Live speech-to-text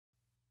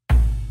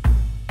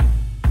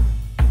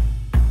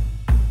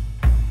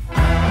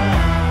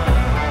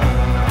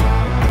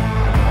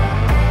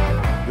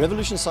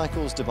Revolution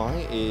Cycles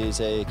Dubai is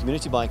a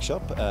community bike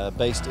shop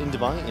based in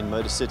Dubai, in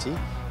Motor City,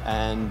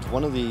 and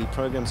one of the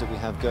programs that we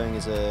have going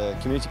is a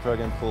community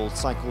program called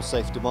Cycle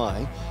Safe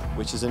Dubai,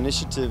 which is an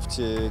initiative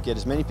to get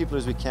as many people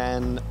as we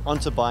can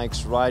onto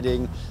bikes,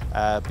 riding,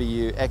 be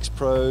you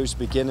ex-pros,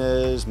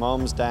 beginners,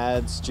 moms,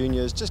 dads,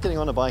 juniors, just getting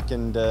on a bike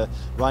and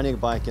riding a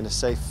bike in a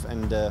safe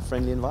and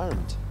friendly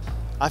environment.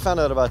 I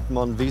found out about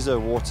Monviso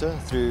water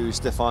through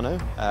Stefano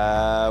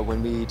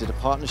when we did a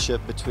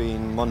partnership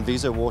between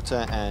Monviso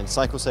water and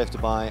Cycle Safe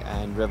Dubai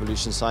and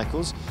Revolution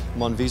Cycles.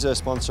 Monviso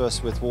sponsor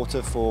us with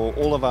water for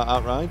all of our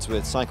outrides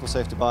with Cycle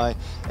Safe Dubai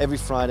every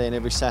Friday and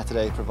every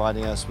Saturday,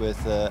 providing us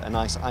with a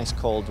nice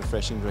ice-cold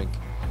refreshing drink.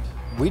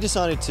 We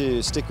decided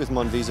to stick with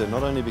Monviso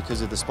not only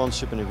because of the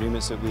sponsorship and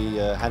agreements that we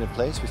had in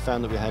place. We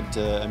found that we had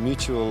a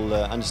mutual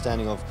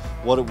understanding of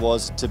what it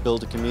was to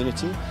build a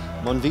community.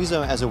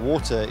 Monviso as a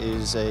water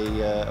is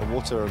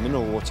a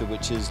mineral water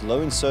which is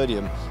low in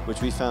sodium,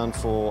 which we found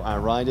for our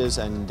riders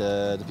and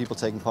the people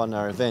taking part in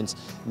our events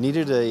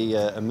needed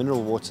a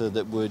mineral water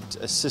that would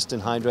assist in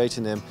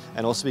hydrating them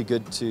and also be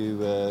good to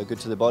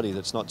the body.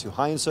 That's not too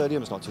high in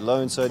sodium, it's not too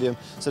low in sodium,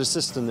 so it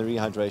assists in the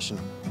rehydration.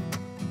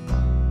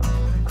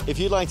 If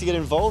you'd like to get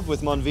involved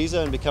with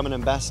Monviso and become an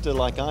ambassador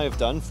like I have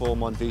done for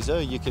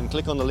Monviso, you can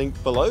click on the link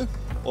below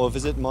or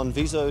visit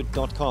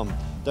monviso.com.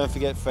 Don't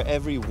forget, for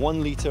every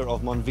 1 litre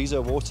of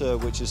Monviso water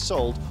which is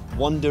sold,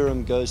 1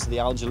 dirham goes to the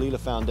Al Jalila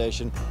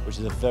Foundation, which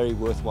is a very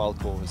worthwhile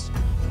cause.